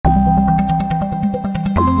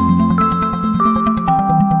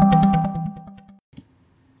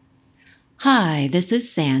Hi, this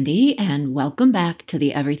is Sandy, and welcome back to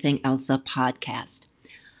the Everything Elsa podcast.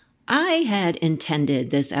 I had intended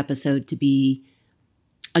this episode to be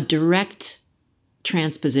a direct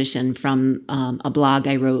transposition from a blog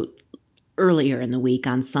I wrote earlier in the week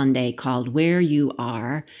on Sunday called Where You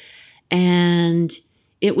Are, and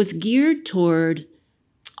it was geared toward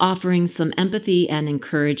offering some empathy and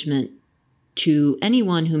encouragement to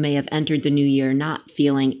anyone who may have entered the new year not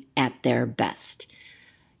feeling at their best.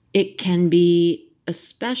 It can be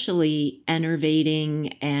especially enervating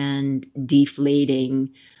and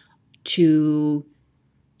deflating to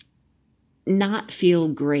not feel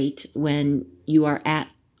great when you are at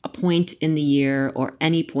a point in the year or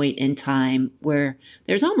any point in time where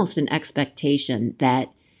there's almost an expectation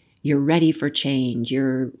that you're ready for change,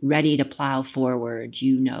 you're ready to plow forward,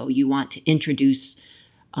 you want to introduce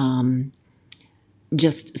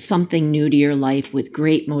just something new to your life with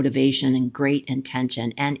great motivation and great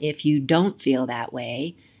intention. And if you don't feel that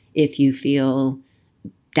way, if you feel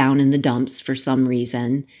down in the dumps for some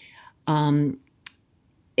reason,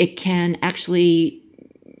 it can actually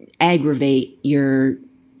aggravate your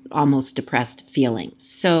almost depressed feeling.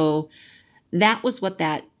 So that was what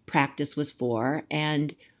that practice was for.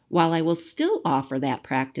 And while I will still offer that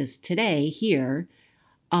practice today here,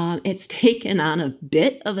 it's taken on a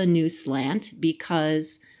bit of a new slant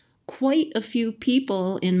because quite a few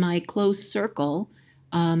people in my close circle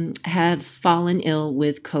have fallen ill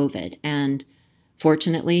with COVID. And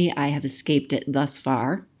fortunately, I have escaped it thus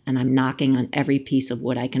far, and I'm knocking on every piece of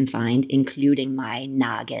wood I can find, including my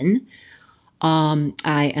noggin.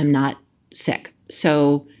 I am not sick.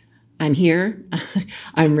 So I'm here.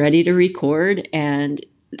 I'm ready to record. And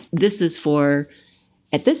this is for,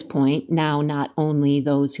 at this point, now not only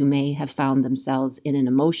those who may have found themselves in an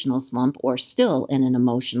emotional slump or still in an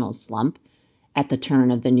emotional slump at the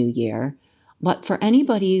turn of the new year, but for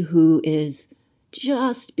anybody who is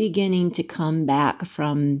just beginning to come back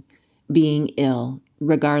from being ill,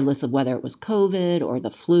 regardless of whether it was COVID or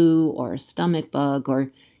the flu or a stomach bug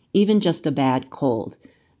or even just a bad cold.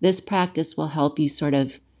 This practice will help you sort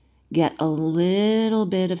of get a little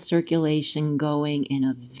bit of circulation going in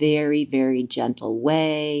a very, very gentle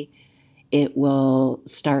way. It will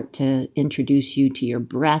start to introduce you to your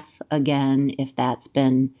breath again, if that's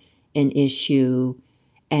been an issue,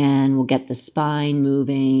 and we'll get the spine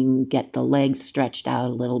moving, get the legs stretched out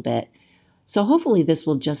a little bit. So hopefully this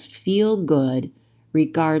will just feel good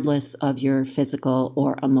regardless of your physical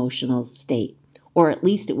or emotional state, or at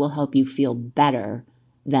least it will help you feel better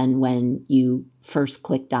than when you first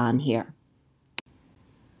clicked on here.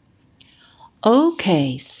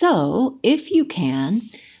 Okay, so if you can,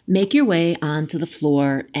 make your way onto the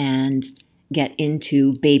floor and get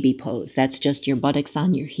into baby pose. That's just your buttocks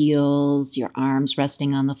on your heels, your arms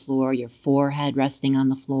resting on the floor, your forehead resting on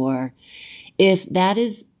the floor. If that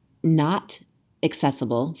is not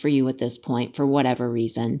accessible for you at this point, for whatever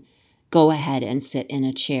reason, go ahead and sit in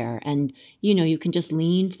a chair. And, you can just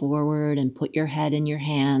lean forward and put your head in your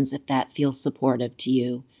hands if that feels supportive to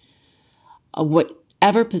you.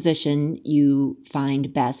 Whatever position you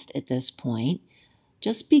find best at this point,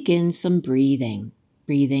 just begin some breathing.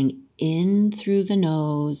 Breathing in through the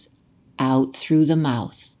nose, out through the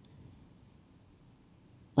mouth.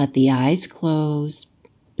 Let the eyes close.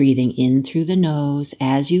 Breathing in through the nose.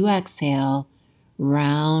 As you exhale,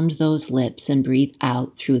 round those lips and breathe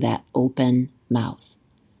out through that open mouth.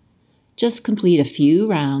 Just complete a few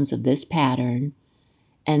rounds of this pattern.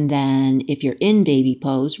 And then if you're in baby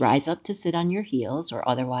pose, rise up to sit on your heels or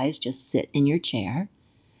otherwise just sit in your chair.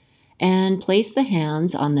 And place the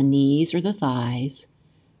hands on the knees or the thighs.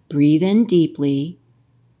 Breathe in deeply.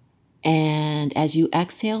 And as you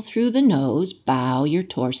exhale through the nose, bow your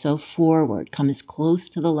torso forward. Come as close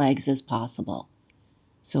to the legs as possible.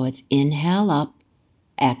 So it's inhale up,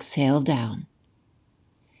 exhale down.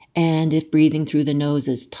 And if breathing through the nose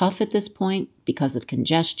is tough at this point because of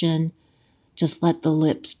congestion, just let the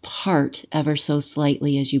lips part ever so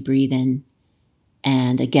slightly as you breathe in.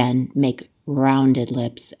 And again, make rounded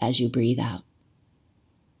lips as you breathe out.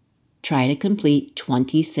 Try to complete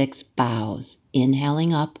 26 bows,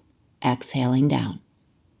 inhaling up, exhaling down.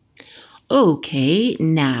 Okay,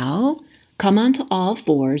 now come onto all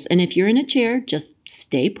fours, and if you're in a chair, just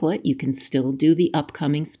stay put. You can still do the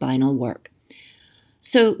upcoming spinal work.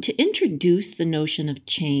 So to introduce the notion of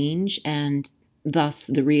change and thus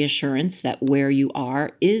the reassurance that where you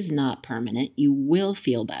are is not permanent, you will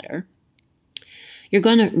feel better, you're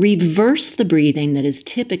going to reverse the breathing that is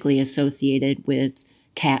typically associated with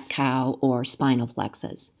cat-cow or spinal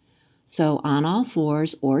flexes. So on all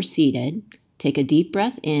fours or seated, take a deep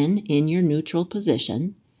breath in your neutral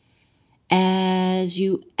position, As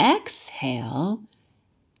you exhale,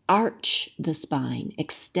 arch the spine,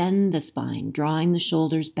 extend the spine, drawing the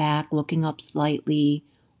shoulders back, looking up slightly,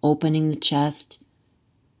 opening the chest,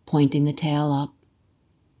 pointing the tail up.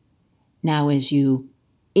 Now as you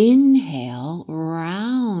inhale,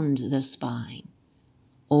 round the spine,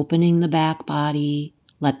 opening the back body,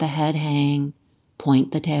 let the head hang,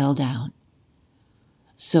 point the tail down.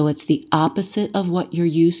 So it's the opposite of what you're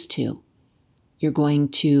used to. You're going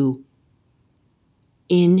to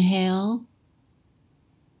inhale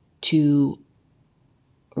to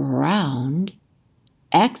round,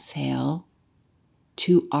 exhale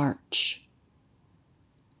to arch.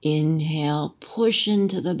 Inhale, push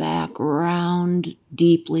into the back, round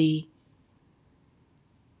deeply.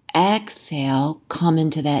 Exhale, come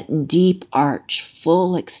into that deep arch,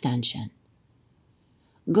 full extension.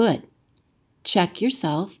 Good. Check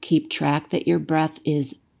yourself. Keep track that your breath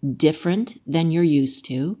is different than you're used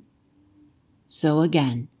to. So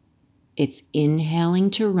again, it's inhaling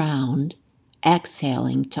to round,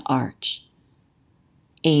 exhaling to arch.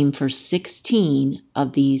 Aim for 16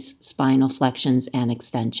 of these spinal flexions and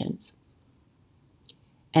extensions.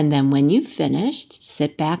 And then when you've finished,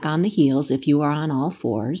 sit back on the heels if you are on all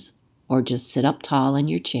fours, or just sit up tall in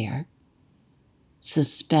your chair.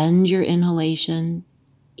 Suspend your inhalation,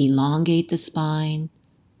 elongate the spine,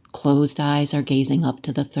 closed eyes are gazing up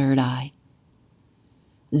to the third eye.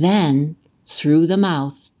 Then, through the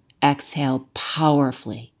mouth, exhale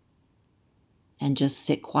powerfully, and just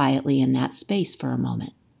sit quietly in that space for a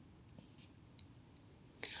moment.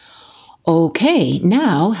 Okay,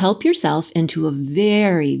 now help yourself into a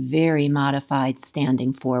very, very modified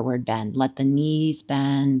standing forward bend. Let the knees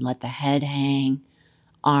bend, let the head hang,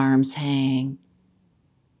 arms hang.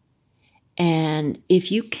 And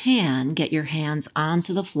if you can, get your hands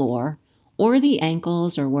onto the floor or the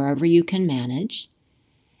ankles or wherever you can manage.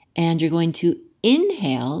 And you're going to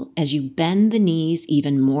inhale as you bend the knees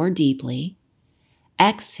even more deeply.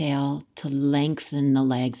 Exhale to lengthen the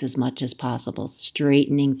legs as much as possible,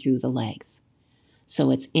 straightening through the legs. So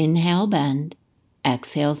it's inhale, bend,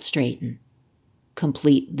 exhale, straighten.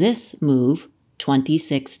 Complete this move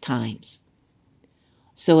 26 times.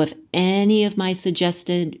 So if any of my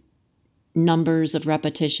suggested numbers of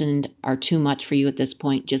repetition are too much for you at this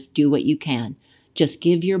point, just do what you can. Just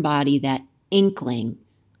give your body that inkling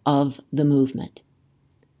of the movement.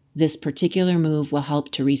 This particular move will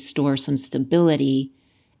help to restore some stability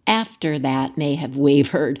after that may have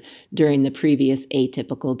wavered during the previous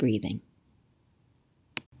atypical breathing.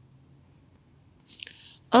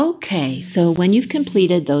 Okay, so when you've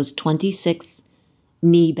completed those 26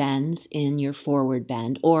 knee bends in your forward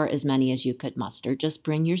bend, or as many as you could muster, just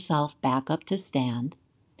bring yourself back up to stand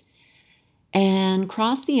and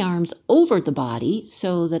cross the arms over the body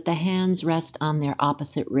so that the hands rest on their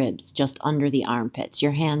opposite ribs, just under the armpits.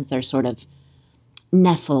 Your hands are sort of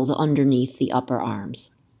nestled underneath the upper arms.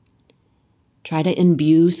 Try to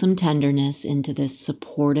imbue some tenderness into this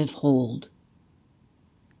supportive hold.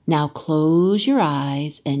 Now close your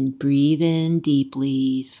eyes and breathe in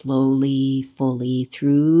deeply, slowly, fully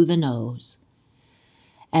through the nose.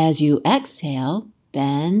 As you exhale,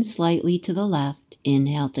 bend slightly to the left.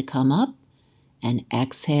 Inhale to come up and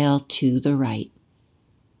exhale to the right.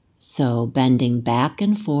 So bending back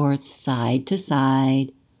and forth, side to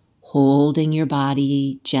side, holding your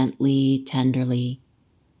body gently, tenderly.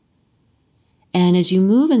 And as you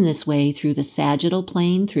move in this way through the sagittal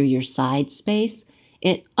plane, through your side space,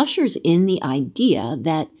 it ushers in the idea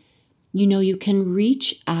that, you can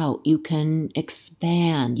reach out, you can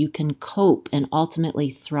expand, you can cope and ultimately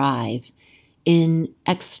thrive in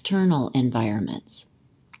external environments.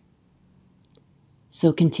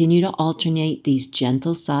 So continue to alternate these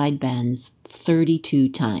gentle side bends 32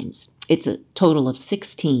 times. It's a total of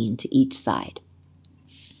 16 to each side.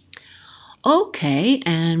 Okay,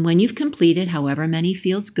 and when you've completed however many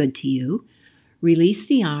feels good to you, release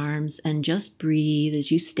the arms and just breathe as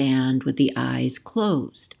you stand with the eyes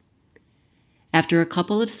closed. After a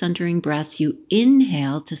couple of centering breaths, you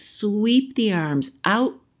inhale to sweep the arms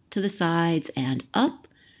out to the sides and up.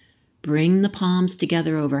 Bring the palms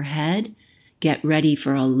together overhead. Get ready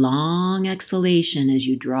for a long exhalation as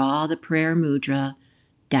you draw the prayer mudra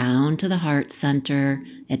down to the heart center.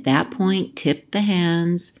 At that point, tip the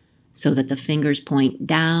hands so that the fingers point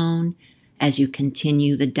down as you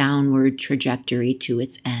continue the downward trajectory to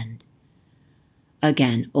its end.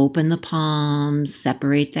 Again, open the palms,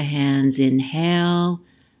 separate the hands, inhale.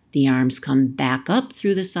 The arms come back up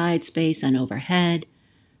through the side space and overhead.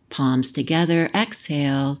 Palms together,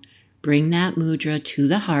 exhale. Bring that mudra to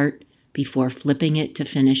the heart before flipping it to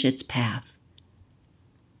finish its path.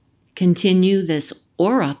 Continue this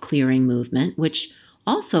aura clearing movement, which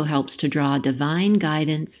also helps to draw divine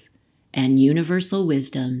guidance and universal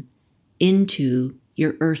wisdom into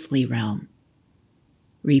your earthly realm.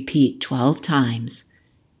 Repeat 12 times,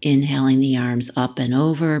 inhaling the arms up and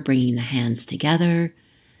over, bringing the hands together.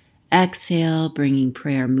 Exhale, bringing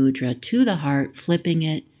prayer mudra to the heart, flipping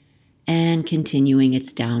it, and continuing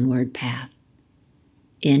its downward path.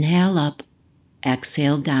 Inhale up,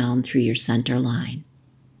 exhale down through your center line.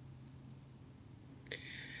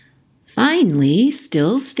 Finally,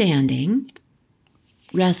 still standing,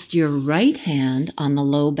 rest your right hand on the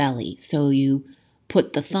low belly. So you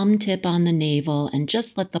put the thumb tip on the navel and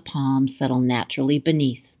just let the palm settle naturally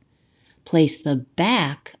beneath. Place the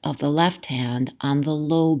back of the left hand on the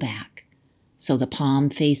low back, so the palm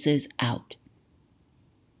faces out.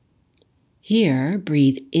 Here,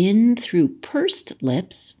 breathe in through pursed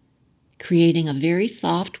lips, creating a very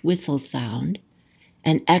soft whistle sound,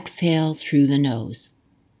 and exhale through the nose.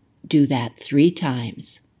 Do that 3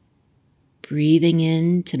 times. Breathing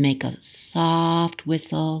in to make a soft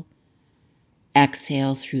whistle.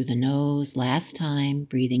 Exhale through the nose. Last time,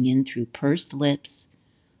 breathing in through pursed lips,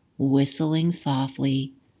 whistling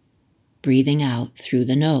softly, breathing out through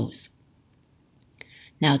the nose.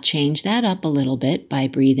 Now change that up a little bit by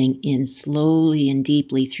breathing in slowly and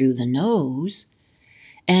deeply through the nose,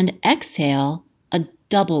 and exhale a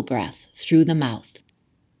double breath through the mouth.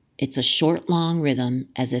 It's a short, long rhythm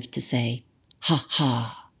as if to say, ha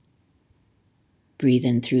ha. Breathe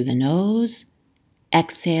in through the nose,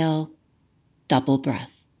 exhale, double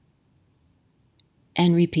breath.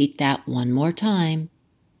 And repeat that one more time.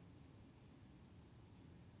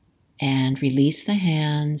 And release the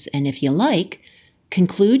hands, and if you like,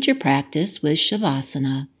 conclude your practice with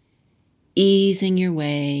Shavasana, easing your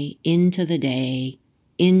way into the day,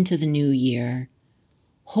 into the new year,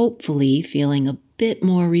 hopefully feeling a bit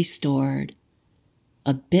more restored,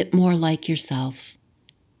 a bit more like yourself,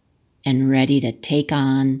 and ready to take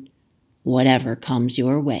on whatever comes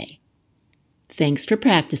your way. Thanks for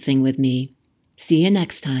practicing with me. See you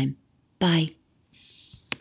next time. Bye.